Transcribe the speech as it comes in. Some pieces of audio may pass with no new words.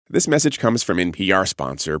This message comes from NPR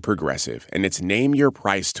sponsor Progressive, and it's Name Your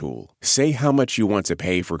Price tool. Say how much you want to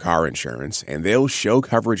pay for car insurance, and they'll show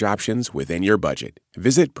coverage options within your budget.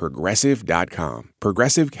 Visit Progressive.com.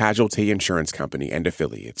 Progressive Casualty Insurance Company and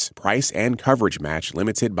Affiliates. Price and coverage match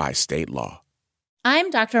limited by state law. I'm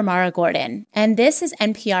Dr. Mara Gordon, and this is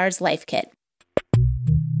NPR's Life Kit.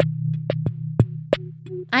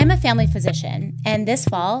 I'm a family physician, and this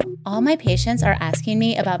fall, all my patients are asking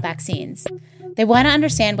me about vaccines. They want to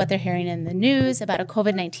understand what they're hearing in the news about a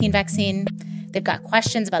COVID-19 vaccine. They've got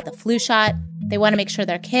questions about the flu shot. They want to make sure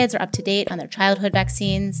their kids are up to date on their childhood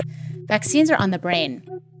vaccines. Vaccines are on the brain.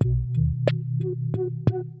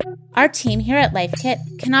 Our team here at Life Kit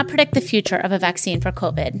cannot predict the future of a vaccine for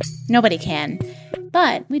COVID. Nobody can.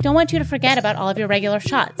 But we don't want you to forget about all of your regular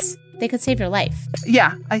shots. They could save your life.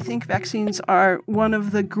 Yeah, I think vaccines are one of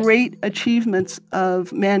the great achievements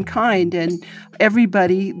of mankind. And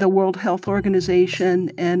everybody, the World Health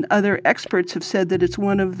Organization and other experts have said that it's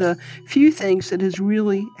one of the few things that has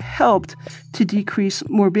really helped to decrease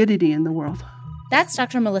morbidity in the world. That's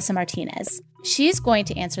Dr. Melissa Martinez. She's going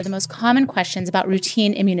to answer the most common questions about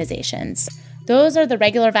routine immunizations. Those are the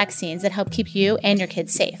regular vaccines that help keep you and your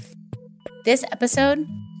kids safe. This episode,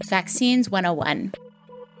 Vaccines 101.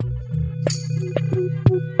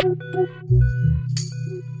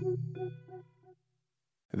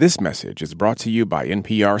 This message is brought to you by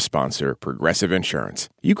NPR sponsor Progressive Insurance.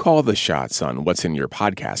 You call the shots on what's in your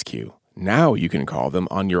podcast queue. Now you can call them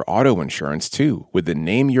on your auto insurance too with the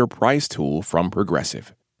Name Your Price tool from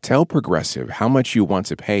Progressive. Tell Progressive how much you want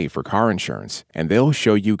to pay for car insurance, and they'll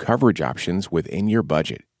show you coverage options within your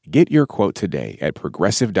budget. Get your quote today at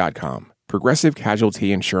Progressive.com. Progressive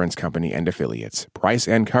Casualty Insurance Company and Affiliates. Price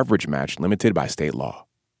and coverage match limited by state law.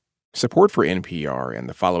 Support for NPR and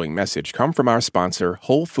the following message come from our sponsor,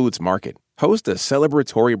 Whole Foods Market. Host a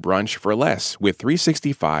celebratory brunch for less with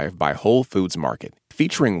 365 by Whole Foods Market,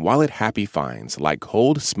 featuring wallet-happy finds like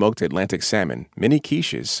cold smoked Atlantic salmon, mini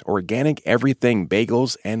quiches, organic everything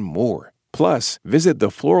bagels, and more. Plus, visit the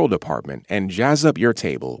floral department and jazz up your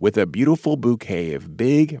table with a beautiful bouquet of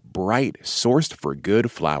big, bright, sourced-for-good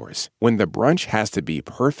flowers. When the brunch has to be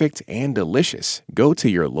perfect and delicious, go to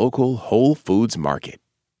your local Whole Foods Market.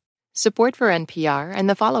 Support for NPR and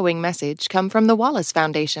the following message come from the Wallace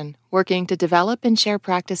Foundation, working to develop and share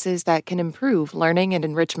practices that can improve learning and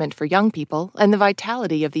enrichment for young people and the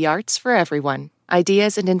vitality of the arts for everyone.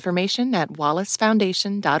 Ideas and information at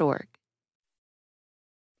wallacefoundation.org.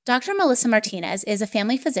 Dr. Melissa Martinez is a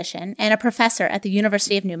family physician and a professor at the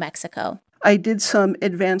University of New Mexico. I did some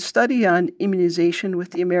advanced study on immunization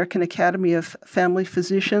with the American Academy of Family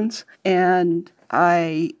Physicians, and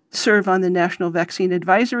I serve on the National Vaccine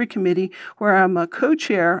Advisory Committee, where I'm a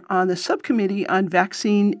co-chair on the subcommittee on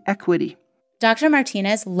vaccine equity. Dr.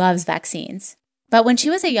 Martinez loves vaccines. But when she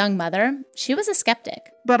was a young mother, she was a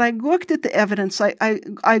skeptic. But I looked at the evidence,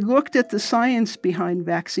 I looked at the science behind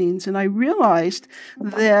vaccines, and I realized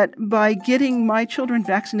that by getting my children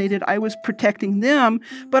vaccinated, I was protecting them,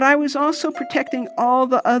 but I was also protecting all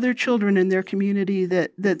the other children in their community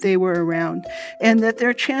that they were around, and that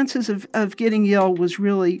their chances of getting ill was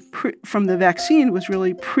really, from the vaccine, was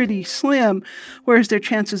really pretty slim, whereas their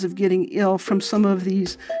chances of getting ill from some of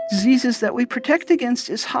these diseases that we protect against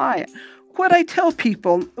is high. What I tell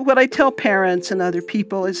people, what I tell parents and other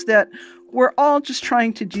people is that we're all just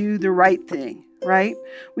trying to do the right thing, right?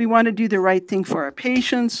 We want to do the right thing for our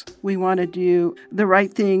patients. We want to do the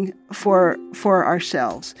right thing for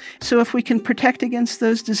ourselves. So if we can protect against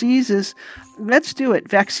those diseases, let's do it.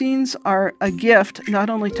 Vaccines are a gift not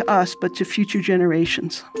only to us, but to future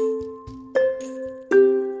generations.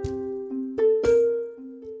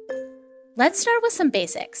 Let's start with some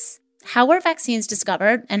basics. How were vaccines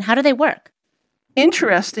discovered, and how do they work?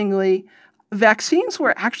 Interestingly, vaccines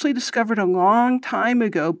were actually discovered a long time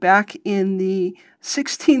ago, back in the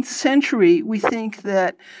 16th century. We think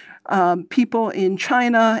that people in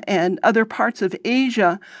China and other parts of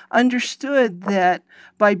Asia understood that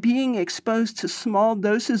by being exposed to small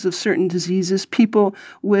doses of certain diseases, people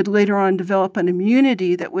would later on develop an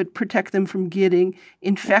immunity that would protect them from getting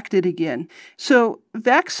infected again. So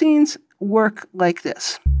vaccines work like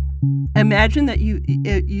this. Imagine that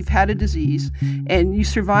you've had a disease and you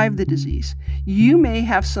survive the disease. You may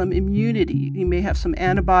have some immunity. You may have some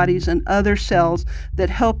antibodies and other cells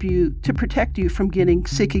that help you to protect you from getting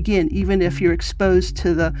sick again, even if you're exposed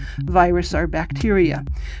to the virus or bacteria.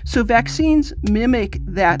 So vaccines mimic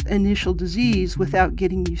that initial disease without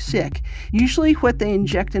getting you sick. Usually what they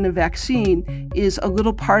inject in a vaccine is a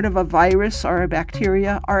little part of a virus or a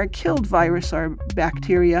bacteria, or a killed virus or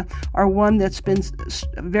bacteria, or one that's been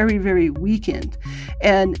very very, very weakened.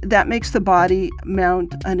 And that makes the body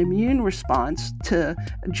mount an immune response to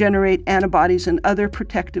generate antibodies and other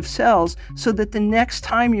protective cells so that the next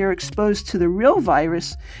time you're exposed to the real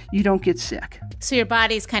virus, you don't get sick. So your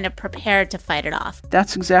body's kind of prepared to fight it off.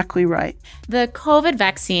 That's exactly right. The COVID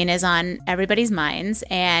vaccine is on everybody's minds,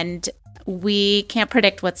 and we can't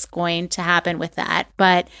predict what's going to happen with that.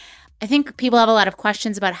 But I think people have a lot of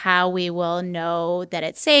questions about how we will know that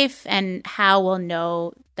it's safe and how we'll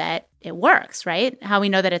know that it works, right? How we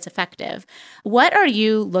know that it's effective. What are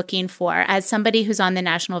you looking for as somebody who's on the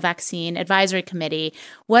National Vaccine Advisory Committee?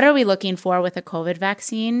 What are we looking for with a COVID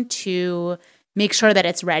vaccine to make sure that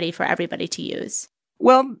it's ready for everybody to use?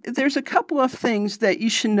 Well, there's a couple of things that you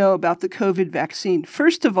should know about the COVID vaccine.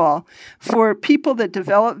 First of all, for people that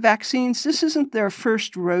develop vaccines, this isn't their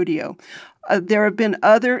first rodeo. There have been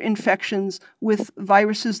other infections with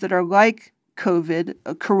viruses that are like COVID,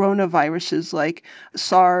 coronaviruses like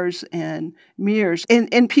SARS and MERS,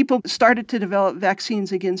 and people started to develop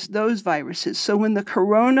vaccines against those viruses. So when the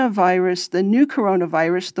coronavirus, the new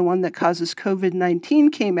coronavirus, the one that causes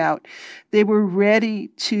COVID-19 came out, they were ready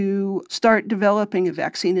to start developing a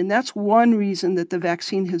vaccine. And that's one reason that the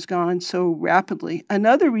vaccine has gone so rapidly.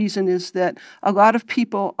 Another reason is that a lot of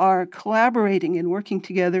people are collaborating and working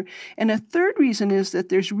together. And a third reason is that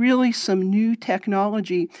there's really some new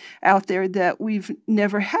technology out there that we've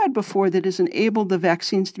never had before that has enabled the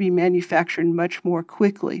vaccines to be manufactured much more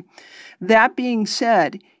quickly. That being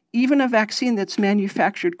said, even a vaccine that's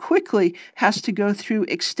manufactured quickly has to go through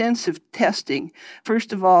extensive testing.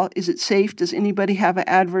 First of all, is it safe? Does anybody have an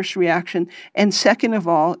adverse reaction? And second of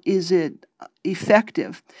all, is it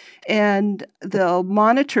effective? And they'll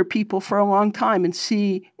monitor people for a long time and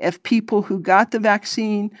see if people who got the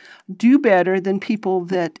vaccine do better than people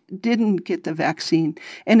that didn't get the vaccine.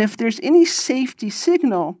 And if there's any safety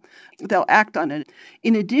signal, they'll act on it.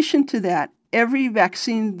 In addition to that, every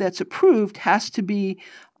vaccine that's approved has to be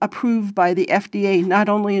approved by the FDA, not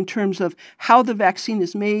only in terms of how the vaccine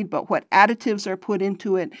is made, but what additives are put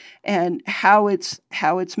into it and how it's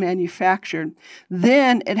manufactured.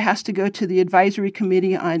 Then it has to go to the Advisory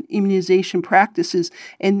Committee on Immunization Practices,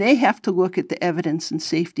 and they have to look at the evidence and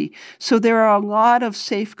safety. So there are a lot of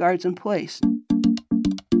safeguards in place.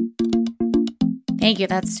 Thank you.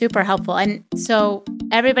 That's super helpful. And so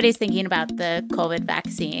everybody's thinking about the COVID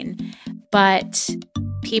vaccine, but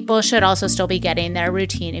people should also still be getting their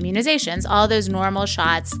routine immunizations, all those normal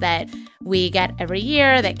shots that we get every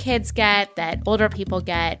year, that kids get, that older people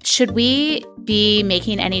get. Should we be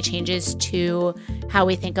making any changes to how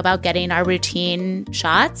we think about getting our routine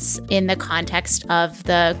shots in the context of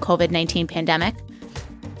the COVID-19 pandemic?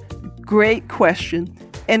 Great question.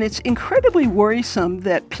 And it's incredibly worrisome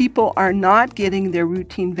that people are not getting their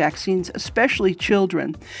routine vaccines, especially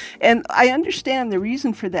children. And I understand the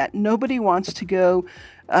reason for that. Nobody wants to go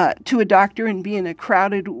to a doctor and be in a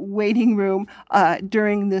crowded waiting room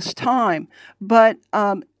during this time. But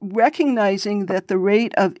recognizing that the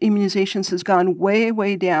rate of immunizations has gone way,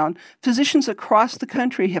 way down, physicians across the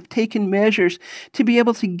country have taken measures to be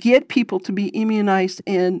able to get people to be immunized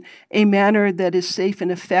in a manner that is safe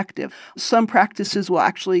and effective. Some practices will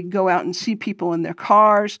actually go out and see people in their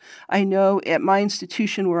cars. I know at my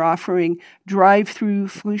institution we're offering drive-through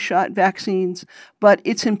flu shot vaccines, but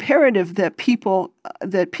it's imperative that people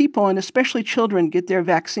and especially children get their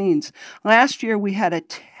vaccines. Last year we had a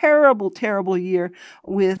terrible year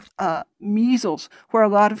with measles, where a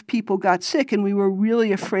lot of people got sick, and we were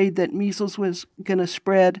really afraid that measles was going to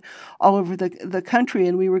spread all over the country,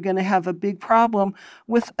 and we were going to have a big problem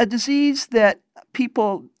with a disease that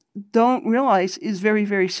people don't realize is very,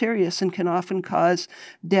 very serious and can often cause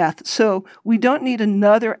death. So we don't need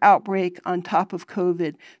another outbreak on top of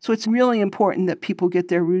COVID. So it's really important that people get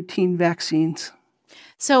their routine vaccines.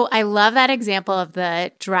 So I love that example of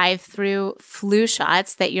the drive-through flu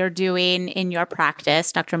shots that you're doing in your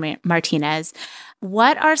practice, Dr. Martinez.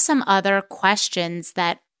 What are some other questions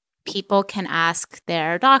that people can ask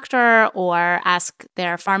their doctor or ask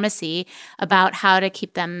their pharmacy about how to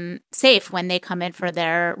keep them safe when they come in for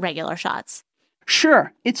their regular shots?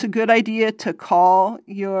 Sure. It's a good idea to call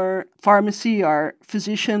your pharmacy or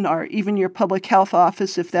physician or even your public health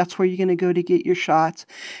office if that's where you're going to go to get your shots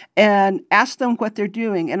and ask them what they're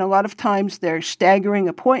doing. And a lot of times they're staggering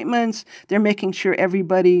appointments. They're making sure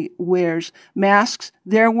everybody wears masks.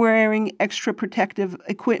 They're wearing extra protective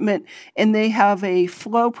equipment, and they have a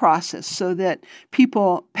flow process so that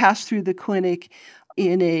people pass through the clinic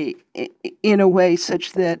in a way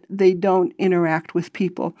such that they don't interact with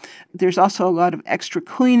people. There's also a lot of extra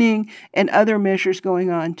cleaning and other measures going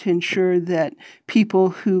on to ensure that people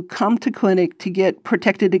who come to clinic to get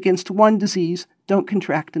protected against one disease don't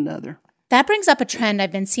contract another. That brings up a trend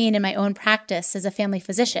I've been seeing in my own practice as a family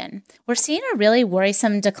physician. We're seeing a really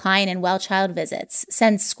worrisome decline in well child visits.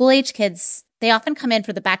 Since school-age kids, they often come in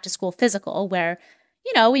for the back-to-school physical where,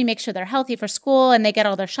 we make sure they're healthy for school and they get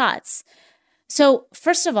all their shots. So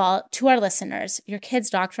first of all, to our listeners, your kid's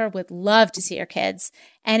doctor would love to see your kids.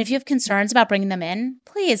 And if you have concerns about bringing them in,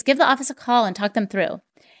 please give the office a call and talk them through.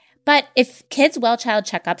 But if kids' well child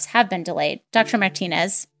checkups have been delayed, Dr.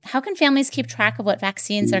 Martinez, how can families keep track of what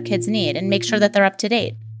vaccines their kids need and make sure that they're up to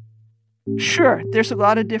date? Sure, there's a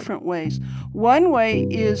lot of different ways. One way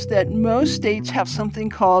is that most states have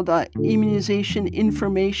something called an immunization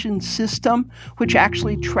information system, which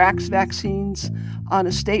actually tracks vaccines on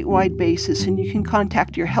a statewide basis, and you can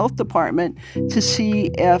contact your health department to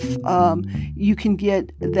see if you can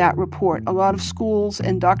get that report. A lot of schools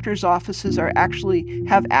and doctors' offices actually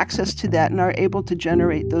have access to that and are able to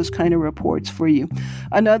generate those kind of reports for you.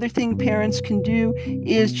 Another thing parents can do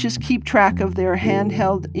is just keep track of their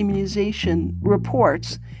handheld immunization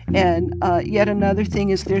reports. And yet another thing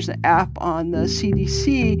is there's an app on the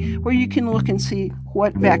CDC where you can look and see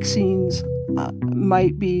what vaccines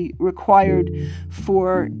might be required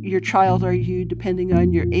for your child or you, depending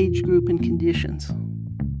on your age group and conditions.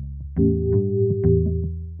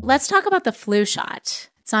 Let's talk about the flu shot.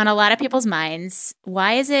 It's on a lot of people's minds.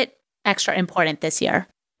 Why is it extra important this year?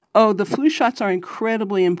 Oh, the flu shots are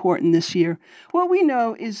incredibly important this year. What we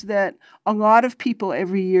know is that a lot of people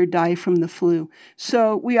every year die from the flu.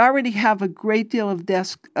 So we already have a great deal of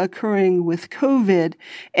deaths occurring with COVID,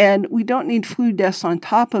 and we don't need flu deaths on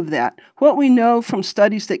top of that. What we know from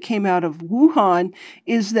studies that came out of Wuhan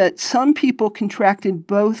is that some people contracted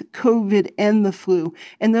both COVID and the flu,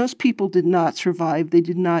 and those people did not survive. They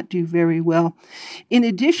did not do very well. In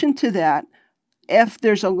addition to that, if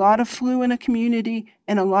there's a lot of flu in a community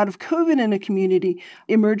and a lot of COVID in a community,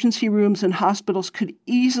 emergency rooms and hospitals could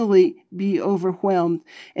easily be overwhelmed.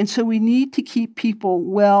 And so we need to keep people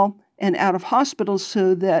well and out of hospitals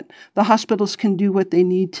so that the hospitals can do what they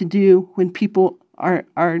need to do when people are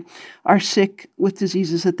sick with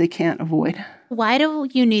diseases that they can't avoid. Why do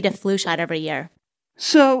you need a flu shot every year?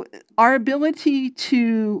 So our ability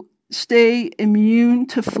to stay immune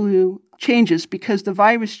to flu changes because the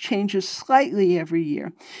virus changes slightly every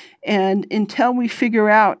year. And until we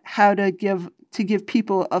figure out how to give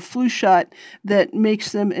people a flu shot that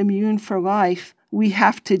makes them immune for life, we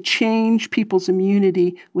have to change people's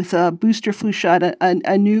immunity with a booster flu shot,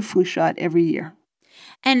 a new flu shot every year.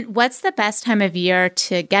 And what's the best time of year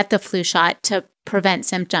to get the flu shot to prevent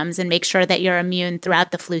symptoms and make sure that you're immune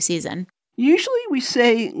throughout the flu season? Usually we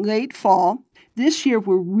say late fall. This year,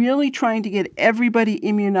 we're really trying to get everybody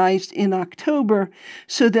immunized in October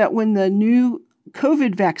so that when the new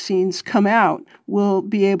COVID vaccines come out, we'll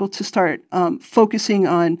be able to start focusing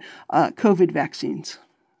on COVID vaccines.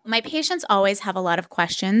 My patients always have a lot of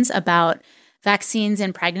questions about vaccines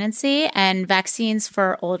in pregnancy and vaccines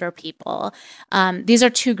for older people. These are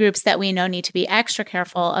two groups that we know need to be extra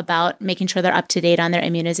careful about making sure they're up to date on their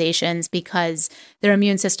immunizations because their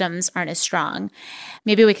immune systems aren't as strong.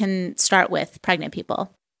 Maybe we can start with pregnant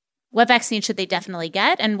people. What vaccine should they definitely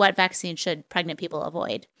get, and what vaccine should pregnant people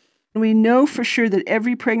avoid? We know for sure that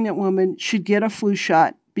every pregnant woman should get a flu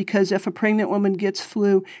shot because if a pregnant woman gets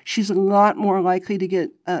flu, she's a lot more likely to get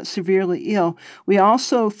severely ill. We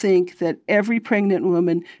also think that every pregnant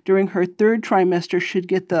woman during her third trimester should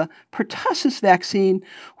get the pertussis vaccine,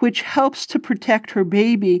 which helps to protect her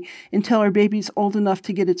baby until her baby's old enough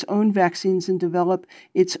to get its own vaccines and develop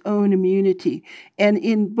its own immunity. And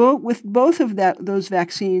with both of those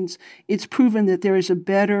vaccines, it's proven that there is a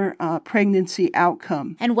better pregnancy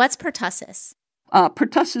outcome. And what's pertussis?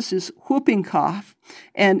 Pertussis is whooping cough,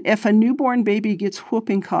 and if a newborn baby gets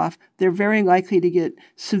whooping cough, they're very likely to get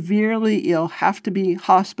severely ill, have to be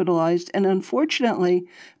hospitalized, and unfortunately,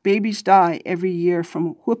 babies die every year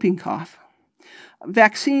from whooping cough.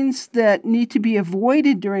 Vaccines that need to be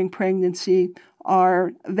avoided during pregnancy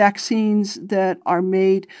are vaccines that are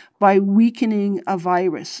made by weakening a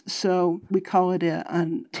virus. So we call it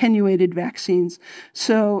attenuated vaccines.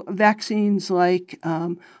 So vaccines like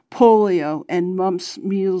polio and mumps,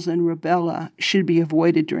 measles, and rubella should be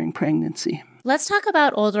avoided during pregnancy. Let's talk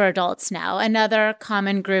about older adults now, another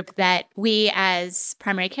common group that we as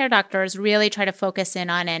primary care doctors really try to focus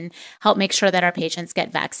in on and help make sure that our patients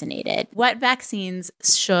get vaccinated. What vaccines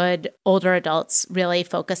should older adults really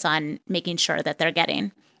focus on making sure that they're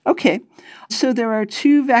getting? Okay, so there are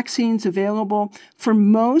two vaccines available for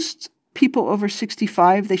most people over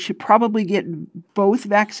 65, they should probably get both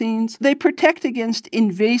vaccines. They protect against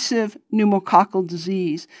invasive pneumococcal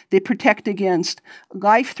disease. They protect against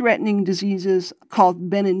life-threatening diseases called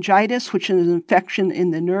meningitis, which is an infection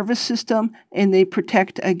in the nervous system, and they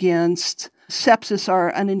protect against sepsis, or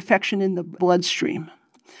an infection in the bloodstream.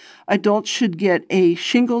 Adults should get a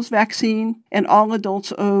shingles vaccine, and all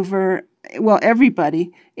adults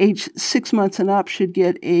everybody aged 6 months and up should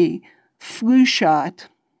get a flu shot.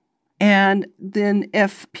 And then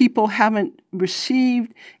if people haven't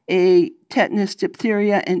received a tetanus,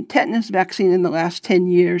 diphtheria, and tetanus vaccine in the last 10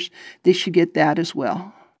 years, they should get that as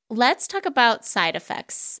well. Let's talk about side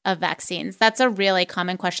effects of vaccines. That's a really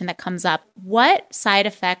common question that comes up. What side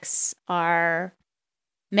effects are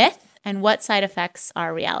myth and what side effects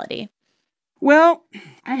are reality? Well,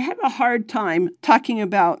 I have a hard time talking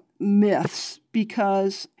about myths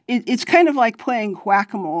because it's kind of like playing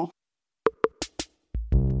whack-a-mole.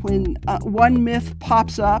 When one myth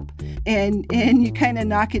pops up and you kind of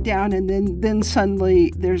knock it down, and then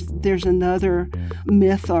suddenly there's another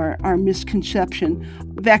myth or misconception.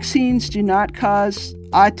 Vaccines do not cause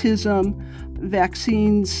autism.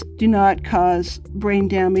 Vaccines do not cause brain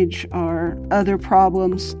damage or other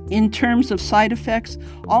problems. In terms of side effects,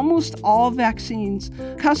 almost all vaccines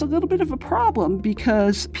cause a little bit of a problem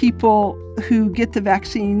because people who get the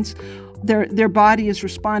vaccines, their body is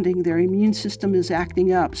responding, their immune system is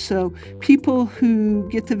acting up. So people who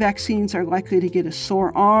get the vaccines are likely to get a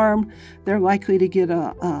sore arm, they're likely to get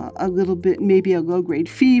a little bit, maybe a low-grade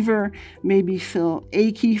fever, maybe feel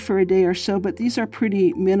achy for a day or so, but these are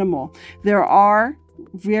pretty minimal. There are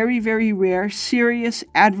very, very rare serious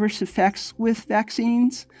adverse effects with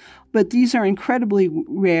vaccines, but these are incredibly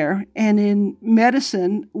rare. And in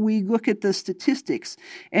medicine, we look at the statistics.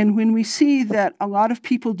 And when we see that a lot of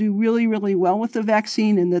people do really, really well with the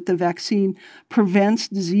vaccine and that the vaccine prevents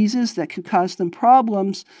diseases that could cause them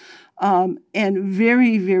problems, and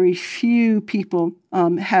very, very few people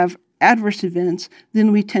have adverse events,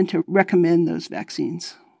 then we tend to recommend those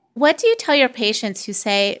vaccines. What do you tell your patients who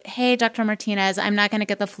say, hey, Dr. Martinez, I'm not going to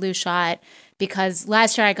get the flu shot because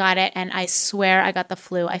last year I got it and I swear I got the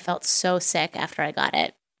flu. I felt so sick after I got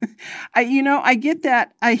it. I get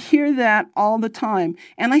that. I hear that all the time.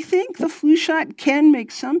 And I think the flu shot can make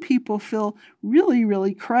some people feel really,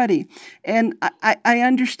 really cruddy. And I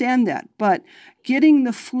understand that. But getting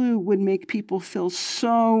the flu would make people feel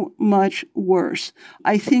so much worse.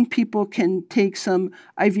 I think people can take some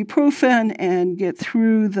ibuprofen and get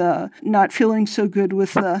through the not feeling so good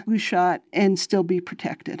with the flu shot and still be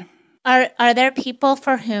protected. Are there people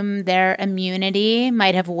for whom their immunity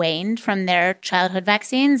might have waned from their childhood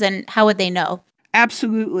vaccines, and how would they know?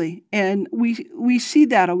 Absolutely. And we see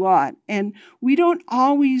that a lot. And we don't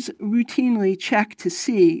always routinely check to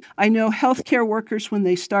see. I know healthcare workers, when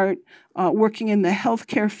they start working in the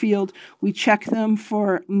healthcare field, we check them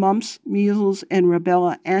for mumps, measles, and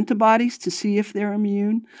rubella antibodies to see if they're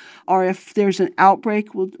immune. Or if there's an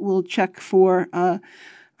outbreak, we'll check for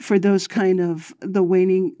those kind of the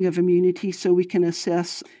waning of immunity so we can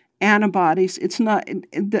assess antibodies.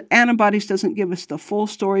 The antibodies doesn't give us the full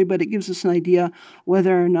story, but it gives us an idea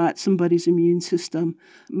whether or not somebody's immune system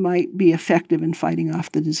might be effective in fighting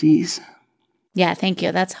off the disease. Yeah, thank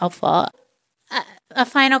you. That's helpful. A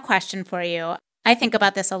final question for you. I think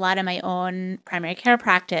about this a lot in my own primary care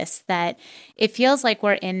practice, that it feels like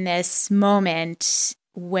we're in this moment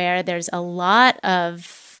where there's a lot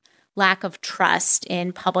of lack of trust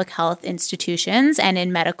in public health institutions and in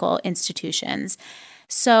medical institutions.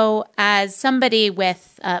 So as somebody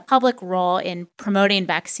with a public role in promoting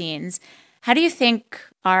vaccines, how do you think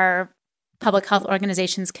our public health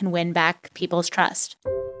organizations can win back people's trust?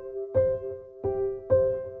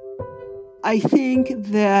 I think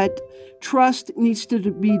that trust needs to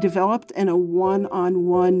be developed in a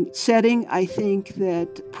one-on-one setting. I think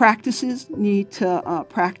that practices need to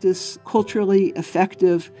practice culturally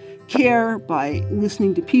effective care by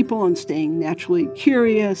listening to people and staying naturally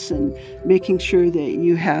curious and making sure that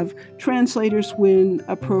you have translators when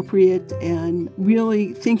appropriate and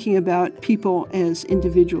really thinking about people as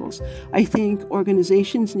individuals. I think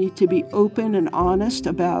organizations need to be open and honest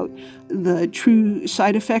about the true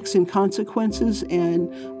side effects and consequences and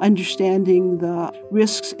understanding the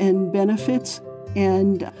risks and benefits.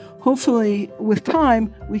 And hopefully, with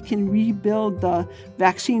time, we can rebuild the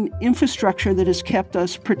vaccine infrastructure that has kept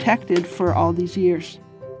us protected for all these years.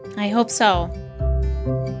 I hope so.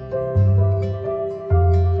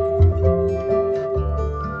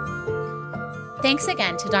 Thanks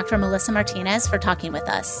again to Dr. Melissa Martinez for talking with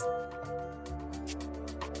us.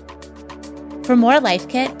 For more Life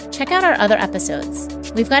Kit, check out our other episodes.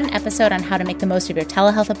 We've got an episode on how to make the most of your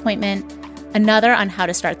telehealth appointment, another on how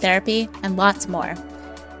to start therapy, and lots more.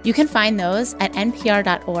 You can find those at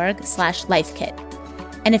npr.org/lifekit.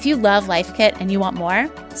 And if you love Life Kit and you want more,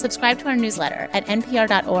 subscribe to our newsletter at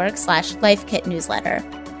npr.org/lifekitnewsletter.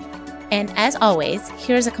 And as always,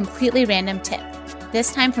 here's a completely random tip,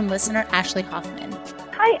 this time from listener Ashley Hoffman.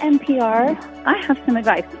 Hi, NPR. I have some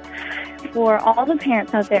advice for all the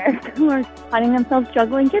parents out there who are finding themselves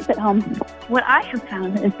juggling kids at home. What I have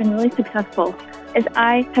found that has been really successful is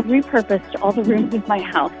I have repurposed all the rooms of my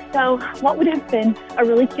house. So what would have been a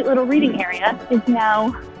really cute little reading area is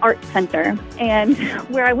now art center. And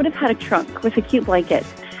where I would have had a trunk with a cute blanket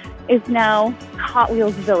is now Hot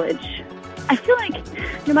Wheels Village. I feel like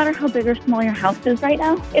no matter how big or small your house is right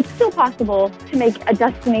now, it's still possible to make a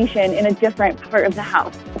destination in a different part of the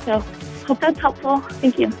house. So hope that's helpful.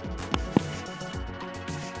 Thank you.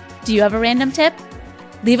 Do you have a random tip?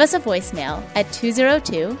 Leave us a voicemail at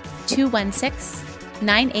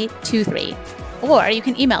 202-216-9823, or you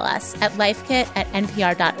can email us at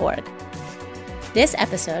lifekit@npr.org. This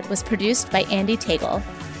episode was produced by Andy Tagle.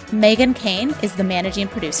 Megan Kane is the managing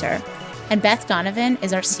producer, and Beth Donovan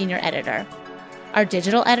is our senior editor. Our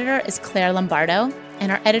digital editor is Claire Lombardo,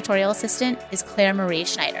 and our editorial assistant is Claire Marie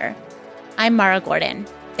Schneider. I'm Mara Gordon.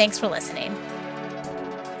 Thanks for listening.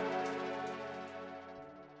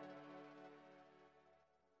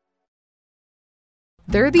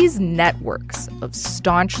 There are these networks of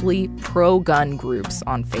staunchly pro-gun groups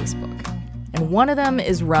on Facebook, and one of them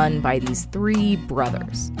is run by these three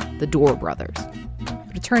brothers, the Dorr brothers.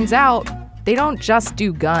 But it turns out they don't just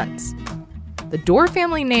do guns. The Dorr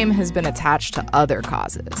family name has been attached to other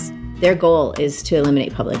causes. Their goal is to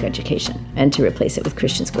eliminate public education and to replace it with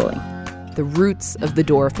Christian schooling. The Roots of the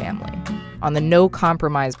Dorr Family on the No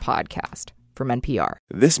Compromise podcast from NPR.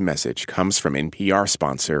 This message comes from NPR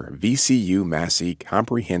sponsor VCU Massey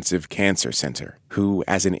Comprehensive Cancer Center, who,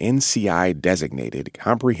 as an NCI-designated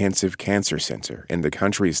comprehensive cancer center in the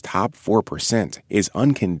country's top 4%, is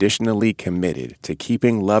unconditionally committed to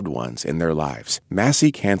keeping loved ones in their lives.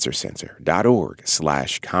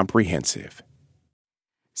 MasseyCancerCenter.org/comprehensive.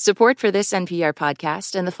 Support for this NPR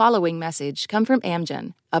podcast and the following message come from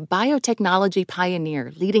Amgen, a biotechnology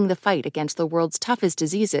pioneer leading the fight against the world's toughest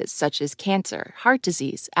diseases such as cancer, heart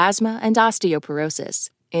disease, asthma, and osteoporosis.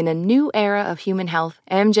 In a new era of human health,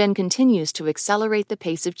 Amgen continues to accelerate the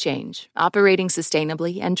pace of change, operating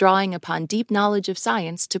sustainably and drawing upon deep knowledge of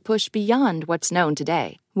science to push beyond what's known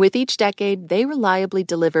today. With each decade, they reliably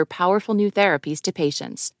deliver powerful new therapies to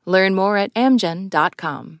patients. Learn more at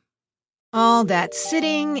amgen.com. All that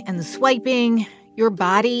sitting and swiping, your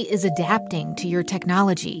body is adapting to your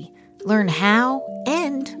technology. Learn how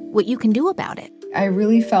and what you can do about it. I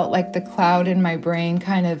really felt like the cloud in my brain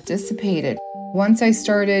kind of dissipated. Once I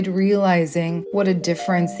started realizing what a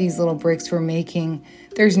difference these little breaks were making,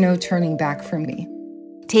 there's no turning back for me.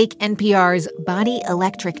 Take NPR's Body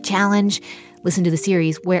Electric Challenge. Listen to the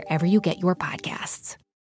series wherever you get your podcasts.